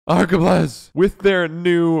Archibald with their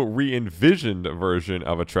new re-envisioned version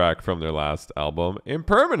of a track from their last album,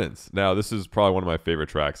 Impermanence. Now, this is probably one of my favorite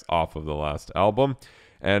tracks off of the last album,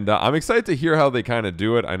 and I'm excited to hear how they kind of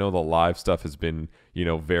do it. I know the live stuff has been, you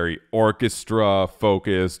know, very orchestra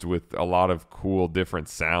focused with a lot of cool different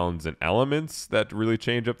sounds and elements that really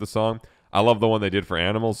change up the song. I love the one they did for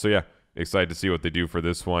Animals, so yeah. Excited to see what they do for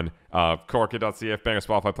this one. Corkit.cf, banger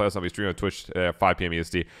Spotify playlist. I'll be streaming on Twitch 5 p.m.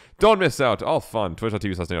 EST. Don't miss out. All fun.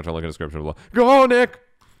 Twitch.tv/Nocturnal. Link in the description below. Go, Nick!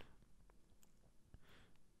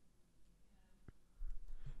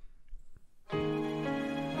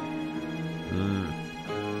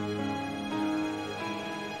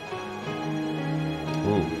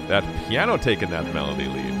 Ooh, that piano taking that melody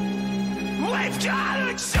lead.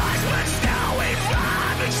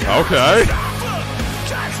 Okay.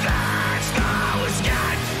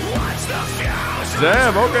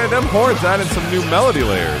 Damn, okay, them horns added some new melody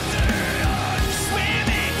layers.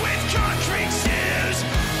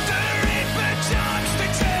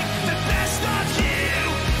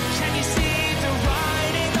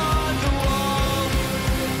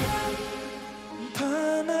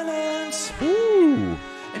 Ooh.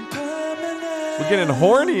 We're getting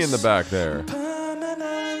horny in the back there.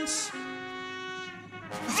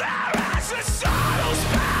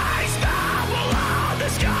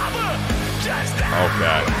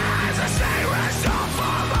 Okay.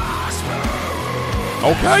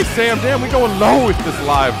 Okay, Sam, damn, we going low with this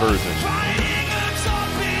live version.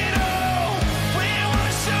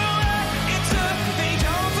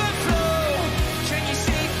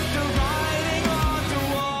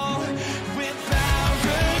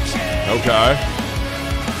 Okay.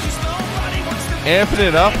 Amping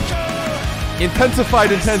it up.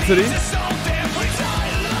 Intensified intensity.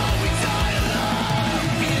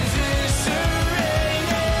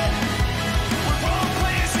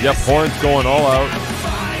 Yep, horns going all out.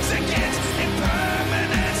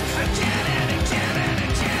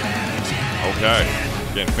 Okay,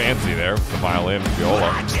 getting fancy there. The violin,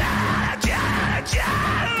 viola.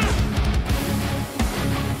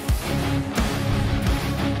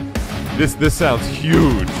 This sounds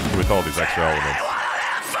huge with all these extra elements.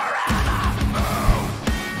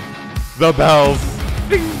 The bells.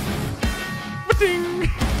 Ding, ding.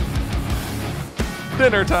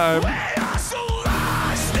 Dinner time.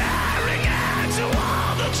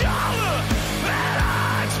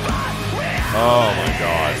 Oh my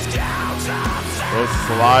god. Those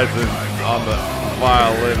slides on the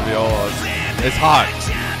violin viola. It's hot.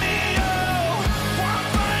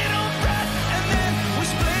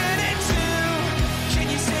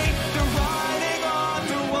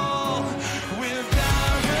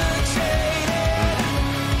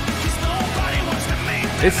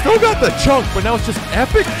 It's still got the chunk, but now it's just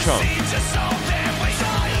epic chunk.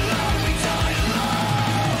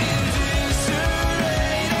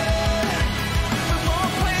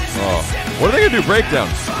 Oh. What are they going to do breakdown?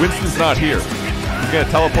 Winston's not here. He's going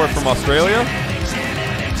to teleport from Australia?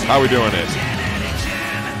 How are we doing it?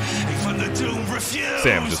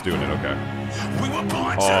 Sam's just doing it, okay.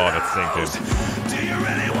 Oh, that's sinking.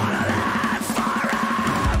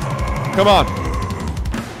 Come on.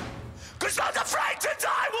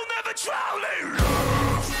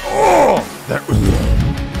 Oh! That was...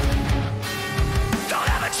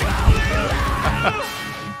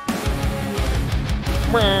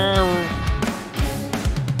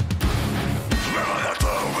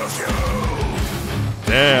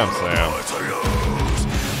 Damn, Sam.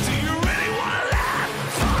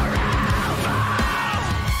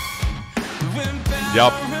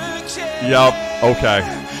 Yup. Yup. Okay.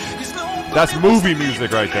 That's movie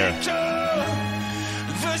music right there.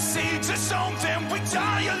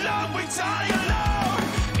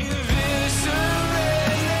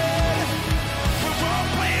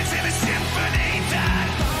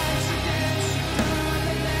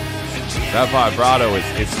 That vibrato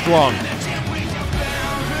is strong.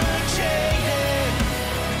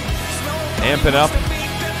 Amping up.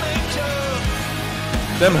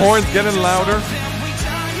 Them horns getting louder.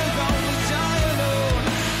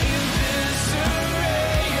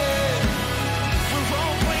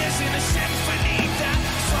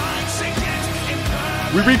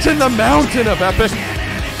 We reaching the mountain of epic.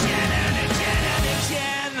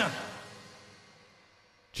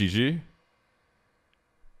 GG?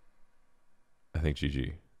 I think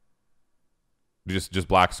GG. Just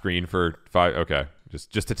black screen for 5. Okay.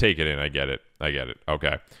 Just to take it in. I get it.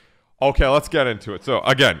 Okay. Okay, let's get into it. So,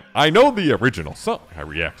 again, I know the original song. I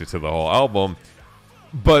reacted to the whole album,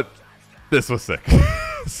 but this was sick.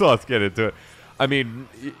 So let's get into it. I mean,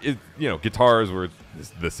 you know, guitars were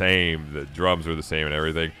the same, the drums were the same and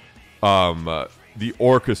everything. the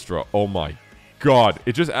orchestra, oh my god,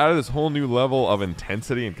 it just added this whole new level of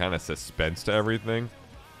intensity and kind of suspense to everything.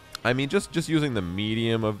 I mean, just using the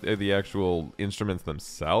medium of the actual instruments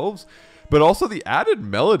themselves, but also the added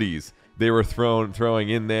melodies they were throwing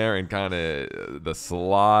in there, and kind of the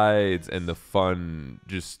slides and the fun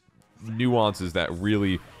just nuances that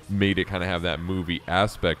really made it kind of have that movie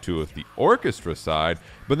aspect to it with the orchestra side,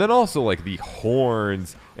 but then also like the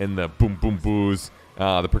horns and the boom boom boos,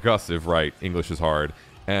 the percussive, right? English is hard,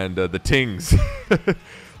 and the tings.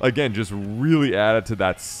 Again, just really added to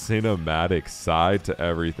that cinematic side to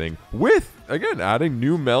everything, with, again, adding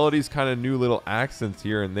new melodies, kind of new little accents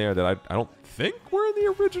here and there that I don't think were in the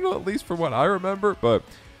original, at least from what I remember, but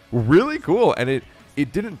really cool. And it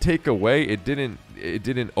didn't take away, it didn't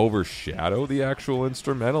overshadow the actual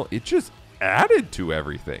instrumental. It just added to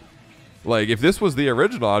everything. Like, if this was the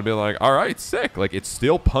original, I'd be like, all right, sick. Like, it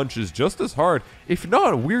still punches just as hard, if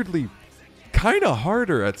not weirdly kind of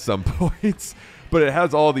harder at some points. But it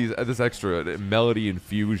has all this extra melody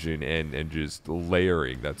infusion and just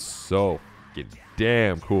layering. That's so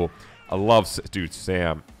damn cool. I love, dude,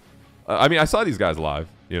 Sam. I mean, I saw these guys live,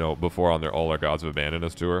 before on their All Our Gods Have Abandoned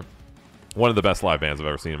Us tour. One of the best live bands I've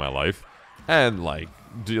ever seen in my life. And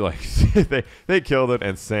they killed it.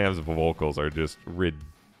 And Sam's vocals are just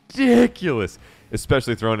ridiculous,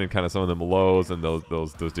 especially throwing in kind of some of them lows and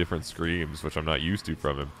those different screams, which I'm not used to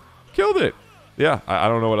from him. Killed it. Yeah, I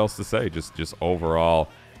don't know what else to say. Just overall,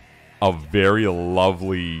 a very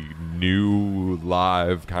lovely new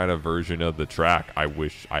live kind of version of the track. I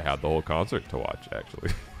wish I had the whole concert to watch,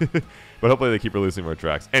 actually. But hopefully they keep releasing more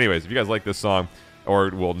tracks. Anyways, if you guys like this song, or,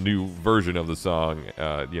 well, new version of the song,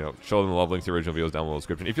 show them the love links to the original videos down below in the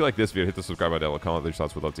description. If you like this video, hit the subscribe button, comment, leave your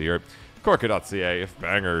thoughts. We'd love to hear it. Corca.ca,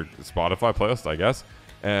 banger Spotify playlist, I guess.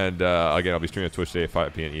 And, again, I'll be streaming at Twitch today at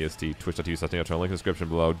 5 p.m. EST, twitch.tv/Nocturnal, link in the description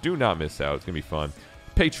below. Do not miss out. It's going to be fun.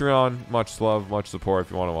 Patreon, much love, much support.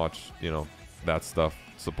 If you want to watch, that stuff,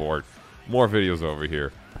 support. More videos over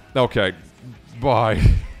here. Okay, bye.